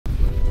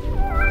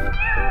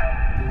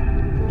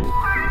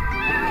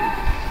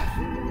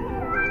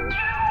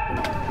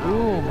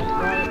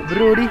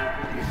Rudy.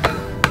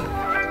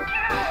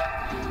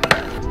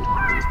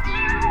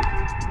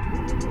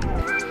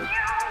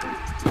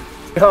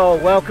 Oh,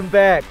 welcome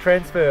back,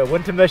 Transfer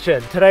Winter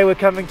Mission. Today we're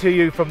coming to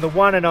you from the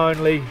one and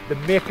only, the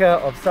Mecca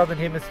of Southern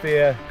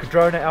Hemisphere,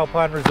 Cardrona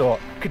Alpine Resort.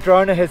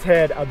 Cardrona has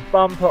had a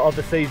bumper of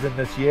a season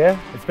this year.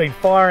 It's been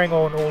firing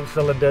on all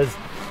cylinders,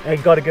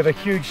 and got to give a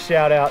huge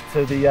shout out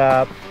to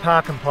the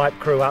Park and Pipe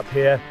crew up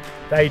here.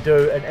 They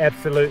do an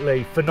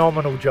absolutely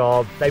phenomenal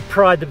job. They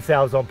pride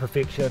themselves on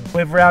perfection.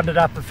 We've rounded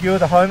up a few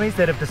of the homies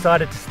that have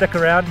decided to stick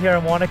around here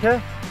in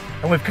Wanaka,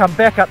 and we've come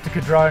back up to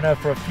Cardrona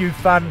for a few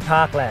fun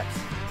park laps.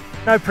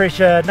 No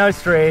pressure, no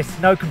stress,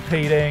 no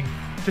competing,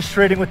 just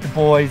shredding with the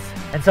boys.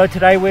 And so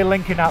today we're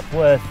linking up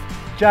with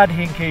Judd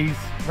Henkes,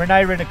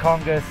 Rene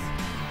Rinnekangas,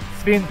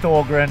 Sven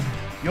Thorgen.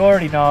 You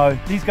already know,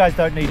 these guys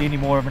don't need any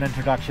more of an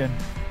introduction.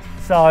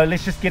 So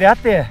let's just get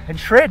out there and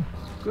shred.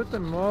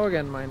 Guten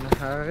Morgen, meine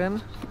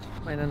Herren.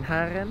 Meine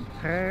Herren.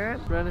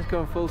 Rene's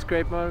going full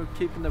scrape mode,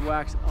 keeping the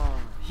wax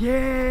on.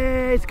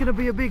 Yeah, it's gonna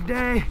be a big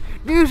day.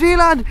 New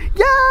Zealand,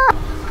 yeah!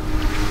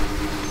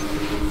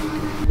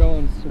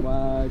 Going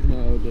swag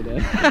mode today.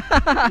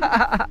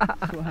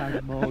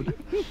 Swag mode.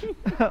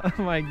 Oh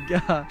my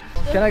god.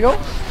 Can I go?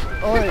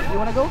 Oh, you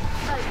wanna go?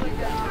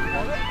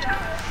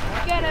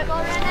 Get it,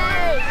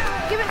 Rene!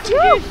 Give it to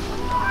you!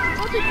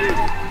 What's it do?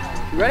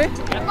 You ready?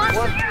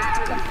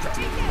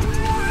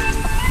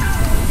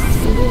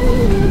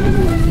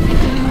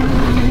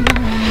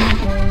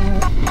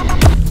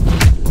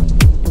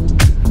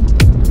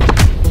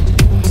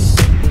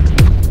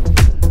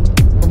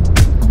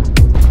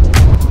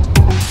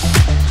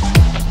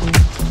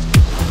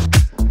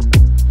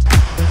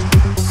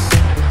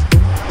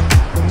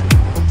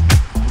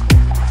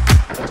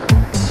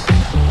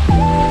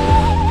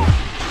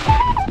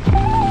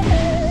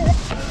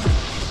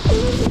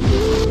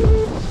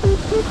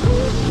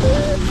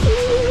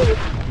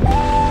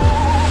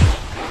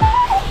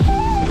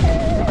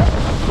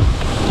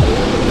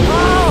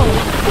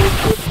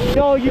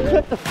 No, you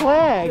clipped the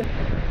flag.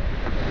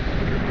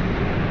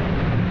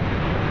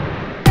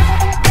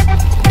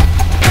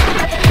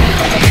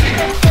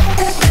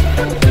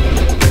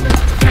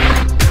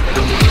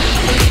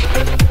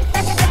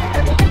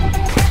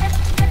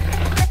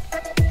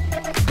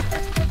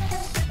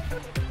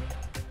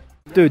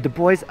 Dude, the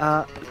boys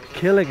are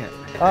killing it.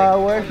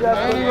 Where's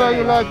that? Anywhere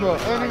you like, bro.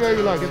 Anywhere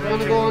you like. It's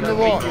gonna go on the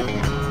wall.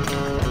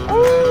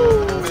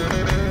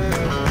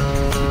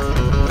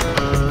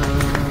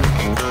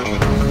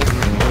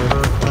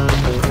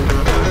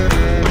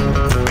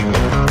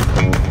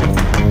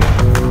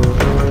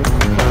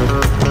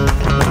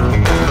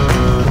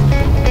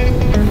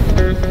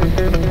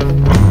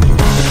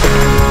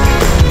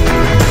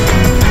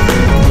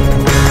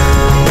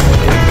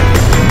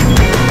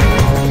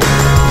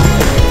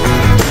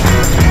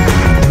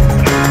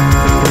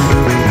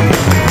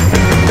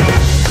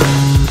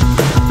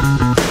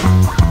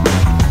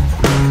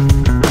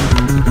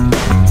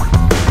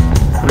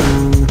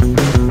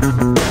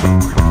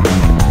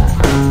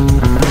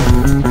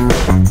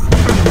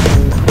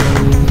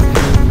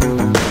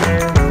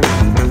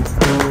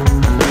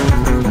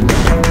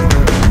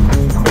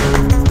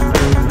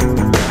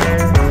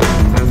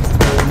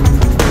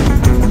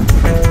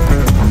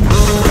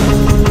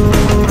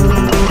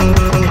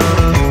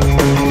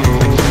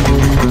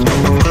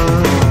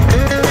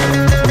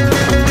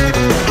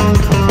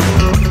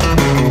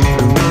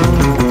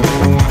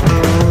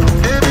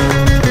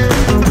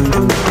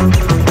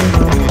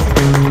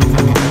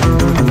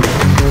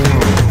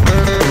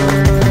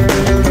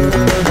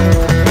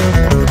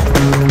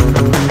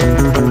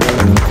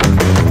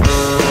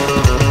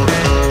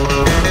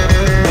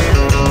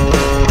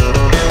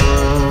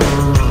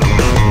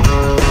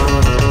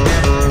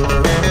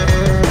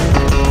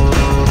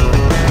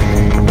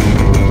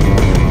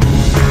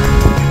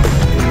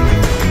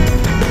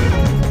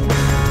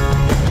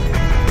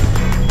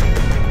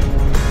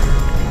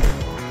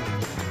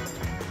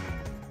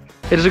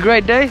 It was a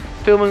great day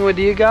filming with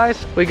you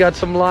guys. We got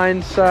some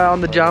lines on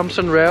the jumps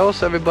and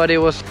rails. Everybody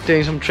was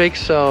doing some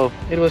tricks, so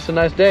it was a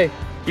nice day.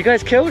 You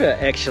guys killed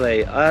it, actually.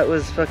 It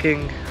was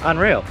fucking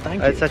unreal. Thank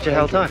you. I had such a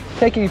hell time.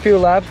 Taking a few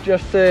laps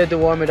just to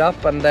warm it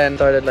up, and then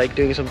started like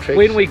doing some tricks.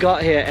 When we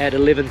got here at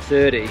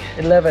 11:30,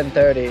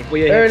 11:30,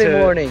 we early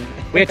morning.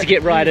 We had to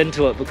get right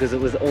into it because it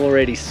was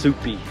already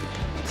soupy.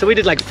 So we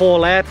did like 4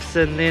 laps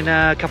and then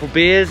a couple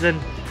beers, and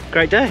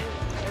great day.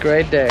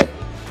 Great day.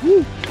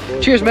 Woo.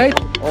 Cheers, mate.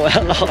 Oh,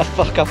 I'll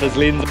fuck up his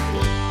lens.